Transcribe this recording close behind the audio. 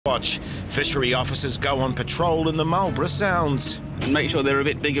Coastwatch. Fishery officers go on patrol in the Marlborough Sounds. And make sure they're a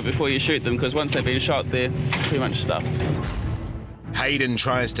bit bigger before you shoot them, because once they've been shot, they're too much stuff. Hayden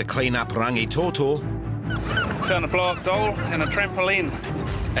tries to clean up Rangitoto. Found a blow-up doll and a trampoline.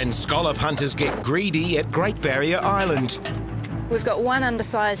 And scallop hunters get greedy at Great Barrier Island. We've got one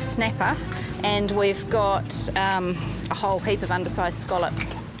undersized snapper and we've got a whole heap of undersized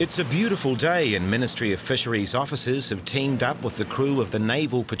scallops. It's a beautiful day and Ministry of Fisheries officers have teamed up with the crew of the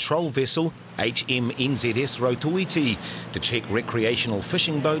naval patrol vessel HMNZS Rotoiti to check recreational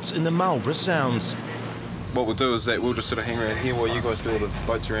fishing boats in the Marlborough Sounds. What we'll do is that we'll just sort of hang around here while you guys do all the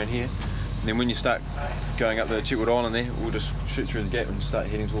boats around here. And then when you start going up the Chitwood Island there, we'll just shoot through the gap and start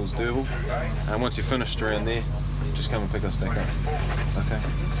heading towards D'Urville. And once you're finished around there, just come and pick us back up. Okay.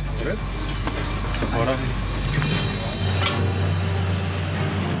 Good? Hold on.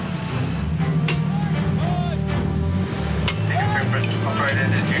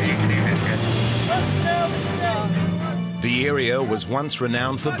 The area was once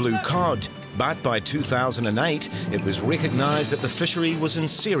renowned for blue cod, but by 2008 it was recognised that the fishery was in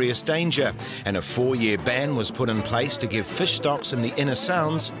serious danger and a 4-year ban was put in place to give fish stocks in the inner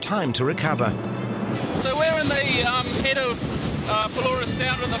sounds time to recover. So we're in the head of Pelorus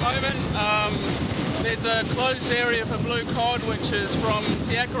Sound at the moment. There's a closed area for blue cod, which is from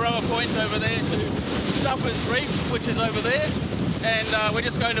Te Akaroa Point over there to Stuffers Reef, which is over there. And we're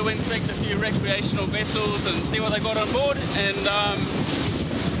just going to inspect a few recreational vessels and see what they've got on board and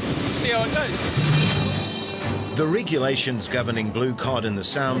see how it goes. The regulations governing blue cod in the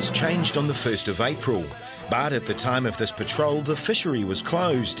Sounds changed on the 1st of April. But at the time of this patrol, the fishery was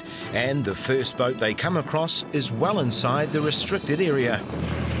closed, and the first boat they come across is well inside the restricted area.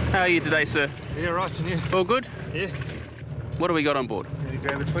 How are you today, sir? Yeah, right, and you? All good? Yeah. What do we got on board? Need to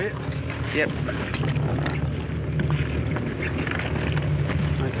grab it for you? Yep.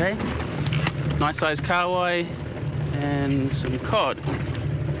 Okay. Nice sized kahawai and some cod.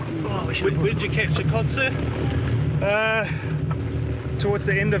 Oh, where did you catch the cod, sir? Towards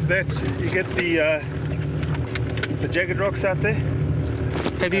the end of that, you get the jagged rocks out there.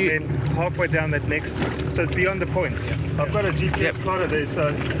 Have you? And then halfway down that next, so it's beyond the points. I've got a GPS plotter there, so.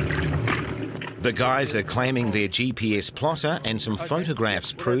 The guys are claiming their GPS plotter and some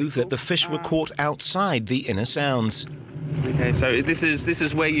photographs prove that the fish were caught outside the inner Sounds. Okay, so this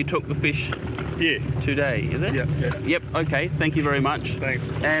is where you took the fish. Yeah. Today, is it? Yeah. Yep. Okay. Thank you very much.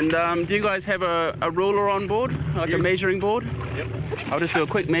 Thanks. And do you guys have a ruler on board, like yes. a measuring board? Yep. I'll just do a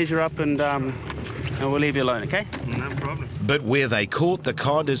quick measure up and we'll leave you alone. Okay? No problem. But where they caught the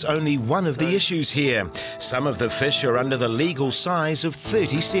cod is only one of the issues here. Some of the fish are under the legal size of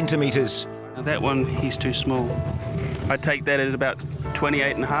 30 centimetres. Now that one, he's too small. I'd take that at about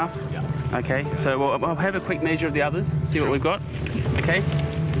 28 and a half. Yeah. Okay, so I'll have a quick measure of the others, see what we've got. Okay.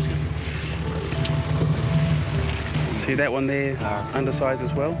 See that one there, undersized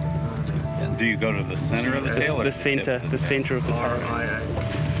as well. Do you go to the centre of the tail? The centre of the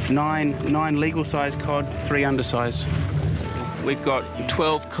tail. Nine legal size cod, 3 undersized. We've got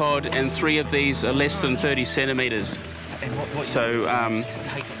 12 cod and 3 of these are less than 30 centimetres. So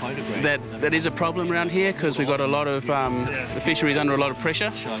that is a problem around here because we've got a lot of, the fishery's under a lot of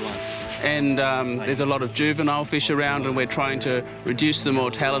pressure. And there's a lot of juvenile fish around and we're trying to reduce the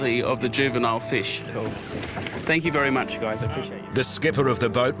mortality of the juvenile fish. Thank you very much, guys. I appreciate it. The skipper of the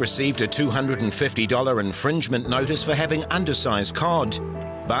boat received a $250 infringement notice for having undersized cod.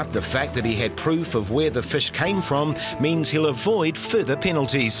 But the fact that he had proof of where the fish came from means he'll avoid further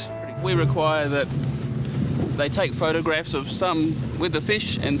penalties. We require that they take photographs of some with the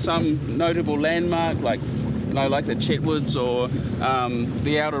fish and some notable landmark, like the Chetwoods or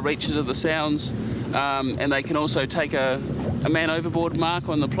the outer reaches of the Sounds, and they can also take a man overboard mark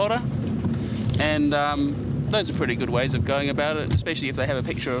on the plotter, and those are pretty good ways of going about it, especially if they have a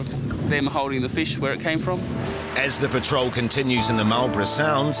picture of them holding the fish where it came from. As the patrol continues in the Marlborough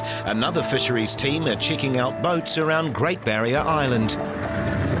Sounds, another fisheries team are checking out boats around Great Barrier Island.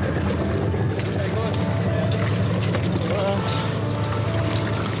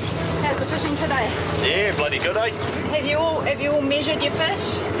 How's the fishing today? Yeah, bloody good, eh? Have you all measured your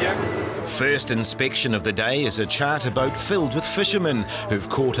fish? Yeah. First inspection of the day is a charter boat filled with fishermen who've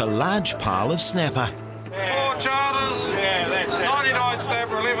caught a large pile of snapper. 4 charters, Yeah, that's it. 99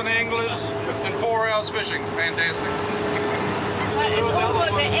 snapper, 11 anglers, and 4 hours fishing. Fantastic. It's all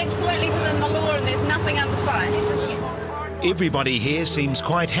good. They're absolutely within the law and there's nothing undersized. Everybody here seems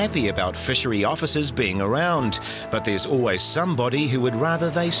quite happy about fishery officers being around, but there's always somebody who would rather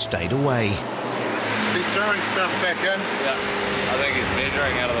they stayed away. He's throwing stuff back in. Yeah, I think he's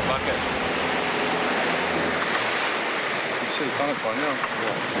measuring out of the bucket. should have done it by now.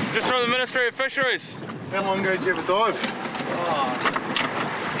 Just from the Ministry of Fisheries. How long ago did you have a dive?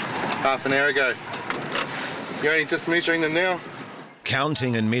 Half an hour ago. You're only just measuring them now?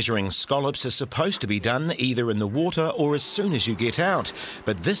 Counting and measuring scallops is supposed to be done either in the water or as soon as you get out,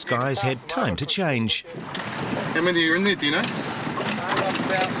 but this guy's had time to change. How many are in there, do you know?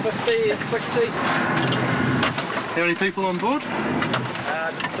 About 50, 60. How many people on board?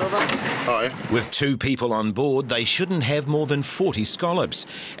 Just 2 of us. Oh, yeah. With 2 people on board, they shouldn't have more than 40 scallops,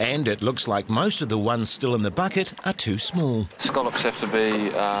 and it looks like most of the ones still in the bucket are too small. Scallops have to be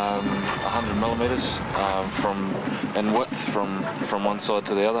 100 millimetres in width from one side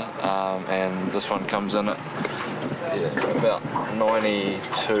to the other, and this one comes in at about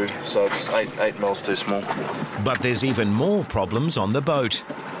 92, so it's 8 mils too small. But there's even more problems on the boat.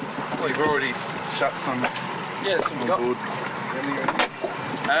 We've already shut some That's what we got. board.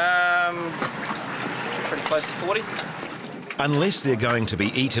 Pretty close to 40. Unless they're going to be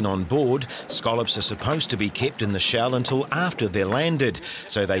eaten on board, scallops are supposed to be kept in the shell until after they're landed,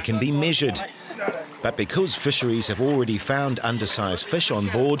 so they can be measured. But because fisheries have already found undersized fish on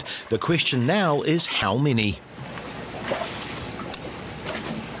board, the question now is how many?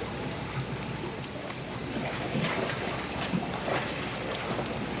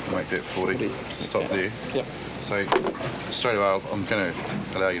 Make that 40. So stop there. Yep. So straight away, I'm going to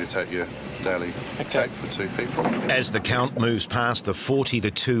allow you to take your daily take for 2 people. As the count moves past the 40 the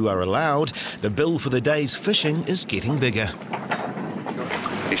 2 are allowed, the bill for the day's fishing is getting bigger.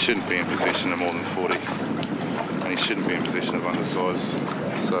 He shouldn't be in possession of more than 40, and he shouldn't be in possession of undersize.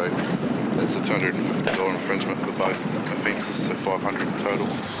 So that's a $250 infringement for both offences, so $500 in total.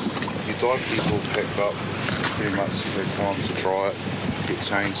 Your dive gear's all packed up, pretty much you've had time to dry it, get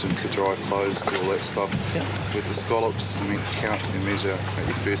changed into dry clothes, do all that stuff. Yeah. With the scallops, you meant to count and measure at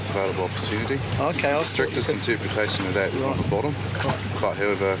your first available opportunity. Okay. The strictest interpretation of that is on the bottom, but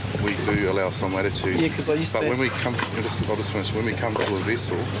however, we do allow some latitude. Yeah, because I used but to... when we come, I'll just finish. When we come to a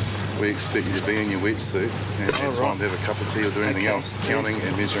vessel, we expect you to be in your wetsuit and at that time to have a cup of tea or do anything else. Counting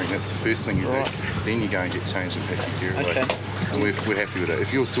and measuring, that's the first thing you do. Then you go and get changed and pack your gear away. And we're happy with it.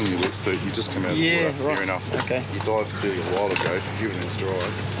 If you're still in your wetsuit, you just come out of the water, fair enough. Okay. You dived clearly a while ago, everything's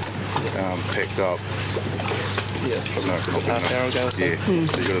dried, packed up. Yeah, it's probably no problem. half hour ago or so. Yeah,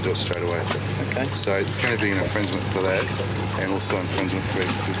 so you've got to do it straight away. Okay. So it's going to be an infringement for that and also infringement for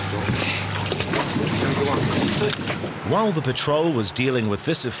While the patrol was dealing with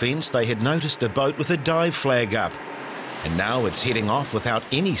this offence, they had noticed a boat with a dive flag up. And now it's heading off without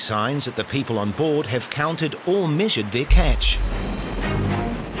any signs that the people on board have counted or measured their catch.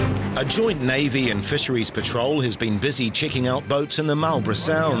 A joint Navy and Fisheries patrol has been busy checking out boats in the Marlborough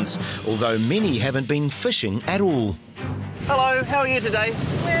Sounds, although many haven't been fishing at all. Hello, how are you today?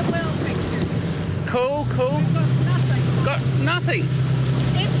 We're well, thank you. Cool, cool. We've got nothing. Got nothing?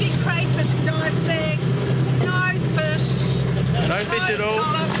 Empty crayfish dive bags, no fish. No fish at all?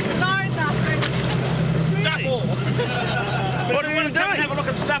 Scallops, no nothing. Stuff all. What are you doing? Have a look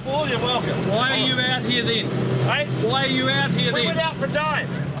at stuff all, you're welcome. Why are you out here then? Hey? Why are you out here then? We went out for a dive.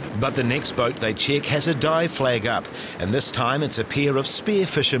 But the next boat they check has a dive flag up, and this time it's a pair of spear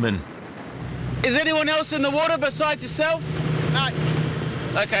fishermen. Is anyone else in the water besides yourself? No.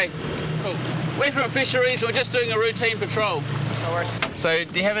 Okay, cool. We're from Fisheries, we're just doing a routine patrol. No worries. So,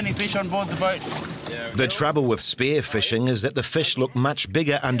 do you have any fish on board the boat? The trouble with spear fishing is that the fish look much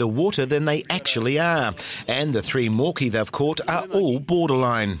bigger underwater than they actually are, and the 3 mauki they've caught are all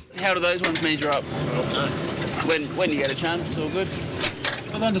borderline. How do those ones measure up? When you get a chance, it's all good.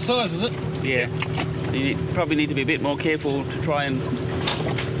 It's undersized, is it? Yeah. You probably need to be a bit more careful to try and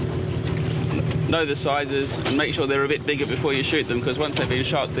know the sizes and make sure they're a bit bigger before you shoot them, because once they've been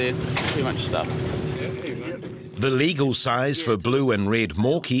shot, they're too much stuff. The legal size for blue and red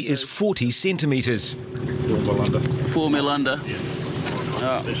mauki is 40 centimetres. 4 mil under. 4 mil under.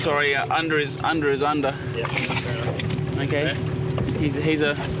 Oh, sorry, under is under. Okay. He's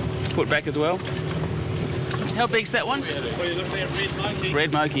a foot back as well. How big's that one?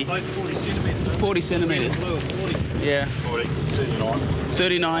 Red mauki. 40 centimetres. 40 centimetres. 40. Yeah.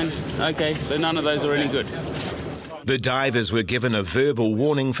 39. Okay, so none of those are any good. The divers were given a verbal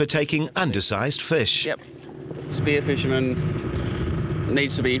warning for taking undersized fish. Yep. Spear fisherman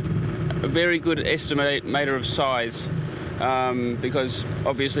needs to be a very good estimator of size, because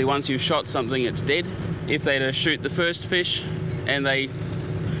obviously once you've shot something, it's dead. If they shoot the first fish and they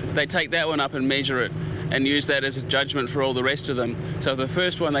take that one up and measure it and use that as a judgment for all the rest of them. So if the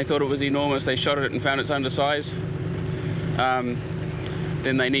first one they thought it was enormous, they shot it and found it's undersized,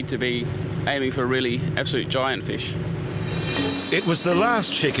 then they need to be aiming for really absolute giant fish. It was the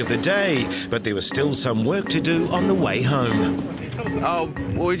last check of the day, but there was still some work to do on the way home. Oh,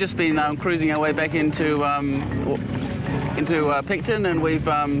 well, we've just been cruising our way back into Picton, and we've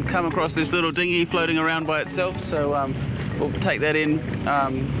come across this little dinghy floating around by itself, so we'll take that in.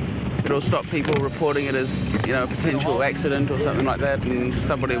 It'll stop people reporting it as, you know, a potential accident or something like that, and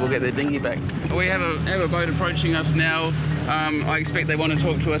somebody will get their dinghy back. We have a boat approaching us now. I expect they want to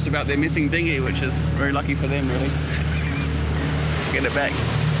talk to us about their missing dinghy, which is very lucky for them, really. Get it back.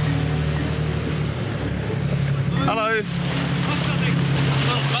 Hello. Little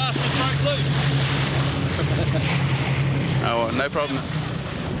bastard broke loose. Oh, well, no problem. You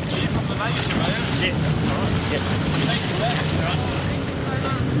from the nation, are you? Yeah. All right. Yep. Thanks for that.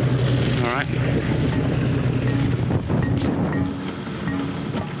 All right.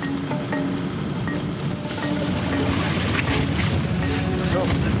 Oh,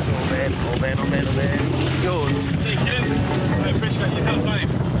 this is all bad, all bad, all bad, all bad. Yours. Thank you. I appreciate your help,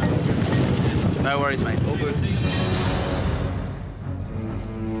 mate. No worries, mate. All good.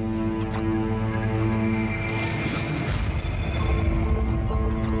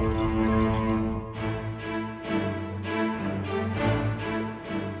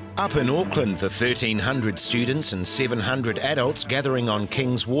 Up in Auckland, the 1,300 students and 700 adults gathering on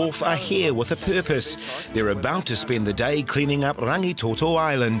King's Wharf are here with a purpose. They're about to spend the day cleaning up Rangitoto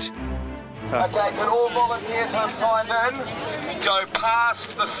Island. Okay, can all volunteers who have signed in go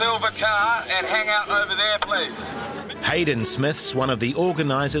past the silver car and hang out over there, please? Hayden Smith's one of the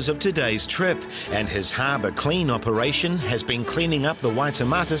organisers of today's trip, and his harbour clean operation has been cleaning up the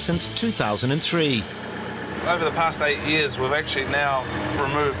Waitemata since 2003. Over the past 8 years, we've actually now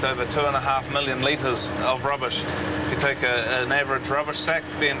removed over 2.5 million litres of rubbish. If you take an average rubbish sack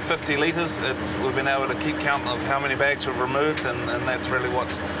being 50 litres, we've been able to keep count of how many bags we've removed, and that's really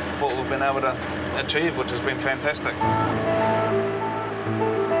what we've been able to achieve, which has been fantastic.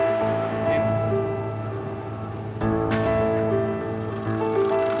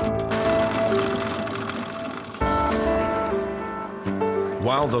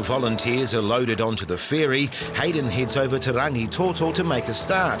 While the volunteers are loaded onto the ferry, Hayden heads over to Rangitoto to make a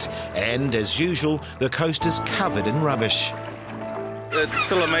start. And, as usual, the coast is covered in rubbish. It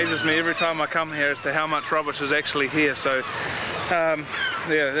still amazes me every time I come here as to how much rubbish is actually here. So,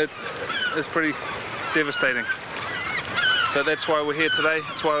 yeah, it's pretty devastating. But that's why we're here today.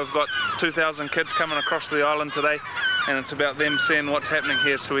 That's why we've got 2,000 kids coming across the island today. And it's about them seeing what's happening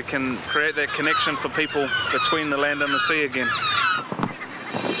here so we can create that connection for people between the land and the sea again.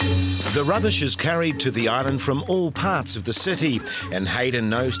 The rubbish is carried to the island from all parts of the city, and Hayden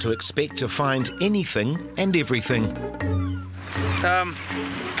knows to expect to find anything and everything. A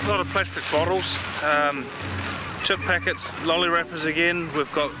lot of plastic bottles, chip packets, lolly wrappers again.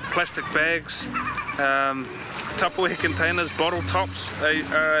 We've got plastic bags, Tupperware containers, bottle tops are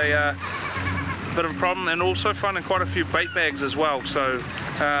a bit of a problem, and also finding quite a few bait bags as well. So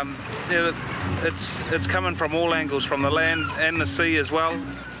yeah, it's coming from all angles, from the land and the sea as well.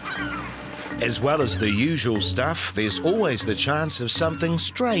 As well as the usual stuff, there's always the chance of something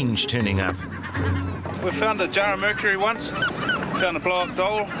strange turning up. We found a jar of mercury once, found a blow-up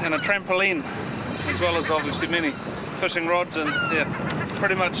doll and a trampoline, as well as obviously many fishing rods and yeah,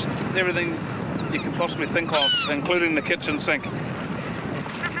 pretty much everything you can possibly think of, including the kitchen sink.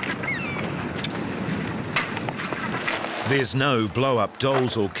 There's no blow-up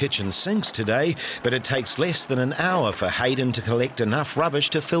dolls or kitchen sinks today, but it takes less than an hour for Hayden to collect enough rubbish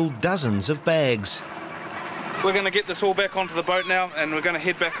to fill dozens of bags. We're going to get this all back onto the boat now, and we're going to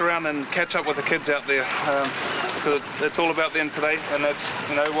head back around and catch up with the kids out there, because it's all about them today, and that's,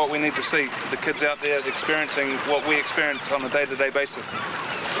 you know, what we need to see, the kids out there experiencing what we experience on a day-to-day basis.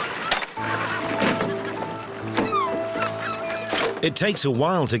 It takes a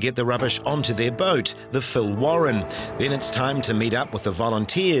while to get the rubbish onto their boat, the Phil Warren. Then it's time to meet up with the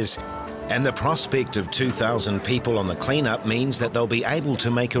volunteers. And the prospect of 2,000 people on the cleanup means that they'll be able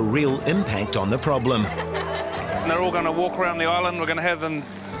to make a real impact on the problem. And they're all going to walk around the island. We're going to have them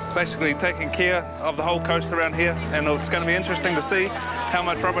basically taking care of the whole coast around here, and it's going to be interesting to see how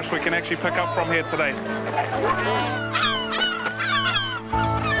much rubbish we can actually pick up from here today.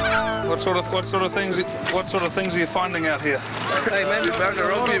 What sort of things are you finding out here? Hey man, we found a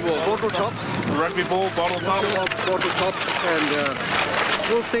rugby ball. Bottle tops. Rugby ball, bottle tops. Bottle tops and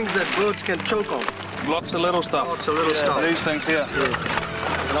little things that birds can choke on. Lots of little stuff. Lots of little stuff. These things here.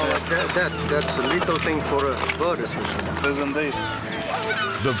 Yeah. No, that's a lethal thing for a bird especially. It is indeed.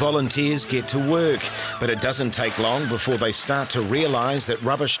 The volunteers get to work, but it doesn't take long before they start to realise that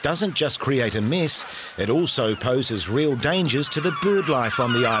rubbish doesn't just create a mess, it also poses real dangers to the bird life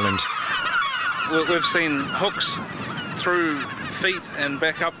on the island. We've seen hooks through feet and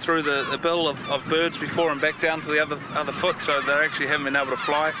back up through the bill of birds before and back down to the other foot, so they actually haven't been able to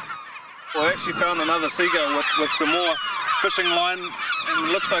fly. We actually found another seagull with some more fishing line, and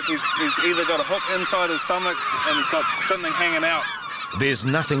it looks like he's either got a hook inside his stomach and he's got something hanging out. There's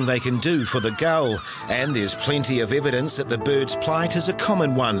nothing they can do for the gull, and there's plenty of evidence that the bird's plight is a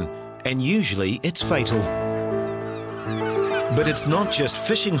common one, and usually it's fatal. But it's not just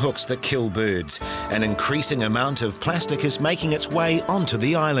fishing hooks that kill birds. An increasing amount of plastic is making its way onto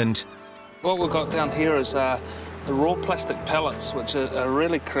the island. What we've got down here is the raw plastic pellets, which are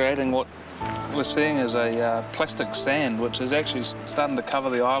really creating what we're seeing as a plastic sand, which is actually starting to cover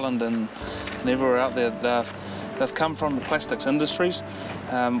the island and everywhere out there. They've come from the plastics industries,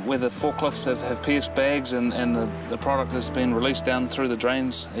 where the forklifts have pierced bags and the product has been released down through the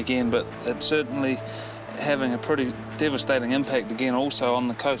drains again, but it's certainly having a pretty devastating impact again also on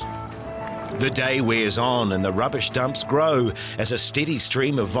the coast. The day wears on and the rubbish dumps grow as a steady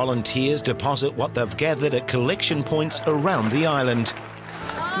stream of volunteers deposit what they've gathered at collection points around the island.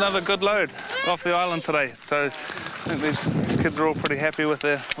 Another good load off the island today, so I think these kids are all pretty happy with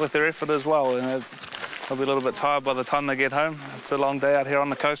their effort as well. You know, they'll be a little bit tired by the time they get home. It's a long day out here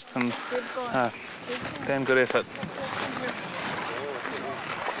on the coast, and damn good effort.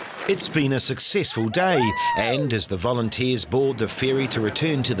 It's been a successful day, and as the volunteers board the ferry to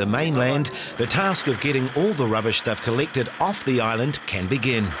return to the mainland, the task of getting all the rubbish they've collected off the island can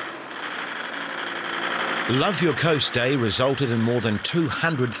begin. Love Your Coast Day resulted in more than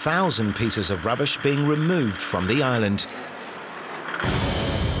 200,000 pieces of rubbish being removed from the island.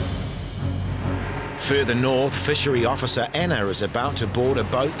 Further north, Fishery Officer Anna is about to board a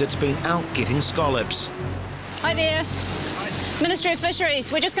boat that's been out getting scallops. Hi there. Ministry of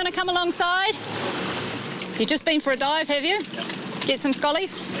Fisheries, we're just going to come alongside. You've just been for a dive, have you? Get some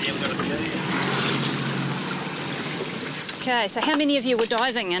scollies? Yeah, we've got a few. Okay, so how many of you were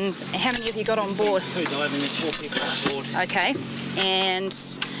diving and how many of you got on board? 2 diving, there's 4 people on board. Okay, and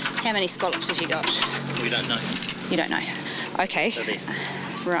how many scallops have you got? We don't know. You don't know? Okay,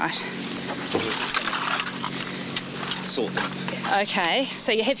 right. Sort them. Okay,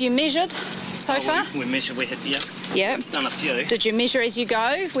 so have you measured so far? We measured, we had, yeah. Yeah. Done a few. Did you measure as you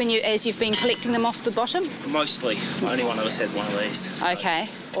go, as you've been collecting them off the bottom? Mostly. Only one of us had one of these. So. Okay,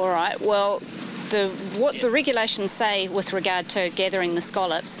 all right. Well, what the regulations say with regard to gathering the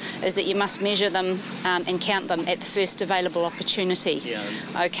scallops is that you must measure them and count them at the first available opportunity. Yeah.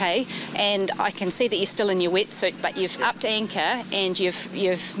 Okay, and I can see that you're still in your wetsuit, but you've upped anchor and you've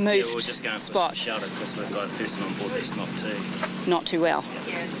moved we're just going spot. For some shelter because we've got a person on board that's not too well.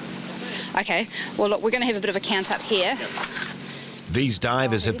 Yeah. Okay, well look, we're going to have a bit of a count up here. These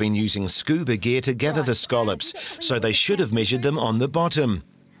divers have been using scuba gear to gather the scallops, so they should have measured them on the bottom.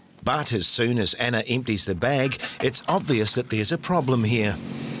 But as soon as Anna empties the bag, it's obvious that there's a problem here.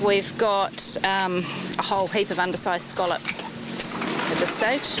 We've got a whole heap of undersized scallops at this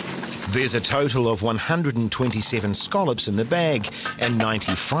stage. There's a total of 127 scallops in the bag, and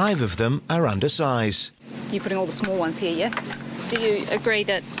 95 of them are undersize. You're putting all the small ones here, yeah? Do you agree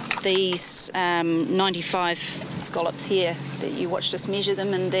that these 95 scallops here, that you watched us measure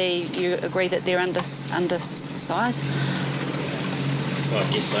them, and you agree that they're undersized? Well, I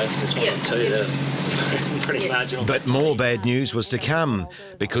guess so. There's 1 or 2 that are pretty marginal. But more bad news was to come.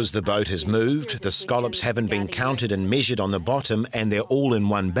 Because the boat has moved, the scallops haven't been counted and measured on the bottom, and they're all in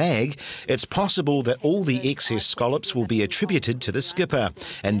one bag, it's possible that all the excess scallops will be attributed to the skipper,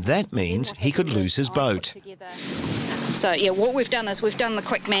 and that means he could lose his boat. So, yeah, what we've done is we've done the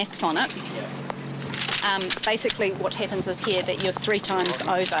quick maths on it. Basically, what happens is here that you're 3 times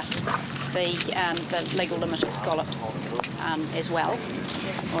over the legal limit of scallops as well.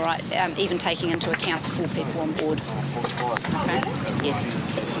 All right, even taking into account the 4 people on board. Okay. Yes.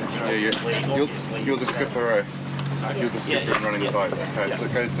 Yeah, you're the skipper, eh? You're the skipper and running the boat. Okay, so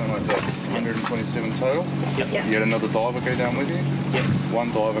it goes down like this. It's 127 total. You had another diver go down with you.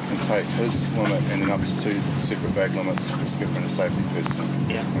 One diver can take his limit and then up to 2 separate bag limits for the skipper and the safety person.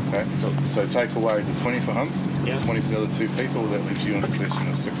 Okay, so take away the 20 for him, 20 for the other 2 people, that leaves you in possession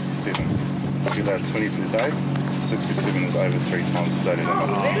of 67. So you're allowed 20 per day. 67 is over 3 times the daily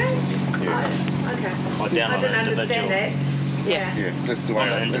limit. Yeah. Okay. I didn't understand that. Yeah. That's the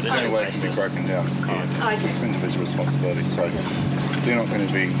only way it can be broken down. It's individual responsibility. So they're not going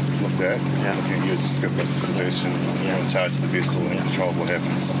to be looked at. Looking at you as a skipper, possession, you're in charge of the vessel and in control of what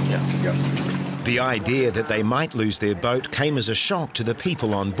happens. The idea that they might lose their boat came as a shock to the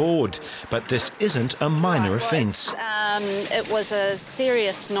people on board, but this isn't a minor offence. It was a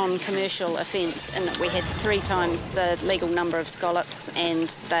serious non-commercial offence in that we had 3 times the legal number of scallops, and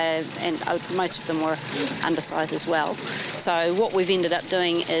most of them were undersized as well. So what we've ended up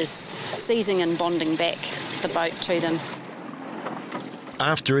doing is seizing and bonding back the boat to them.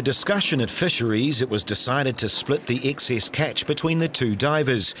 After a discussion at Fisheries, it was decided to split the excess catch between the 2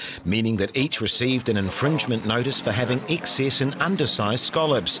 divers, meaning that each received an infringement notice for having excess and undersized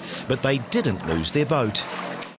scallops, but they didn't lose their boat.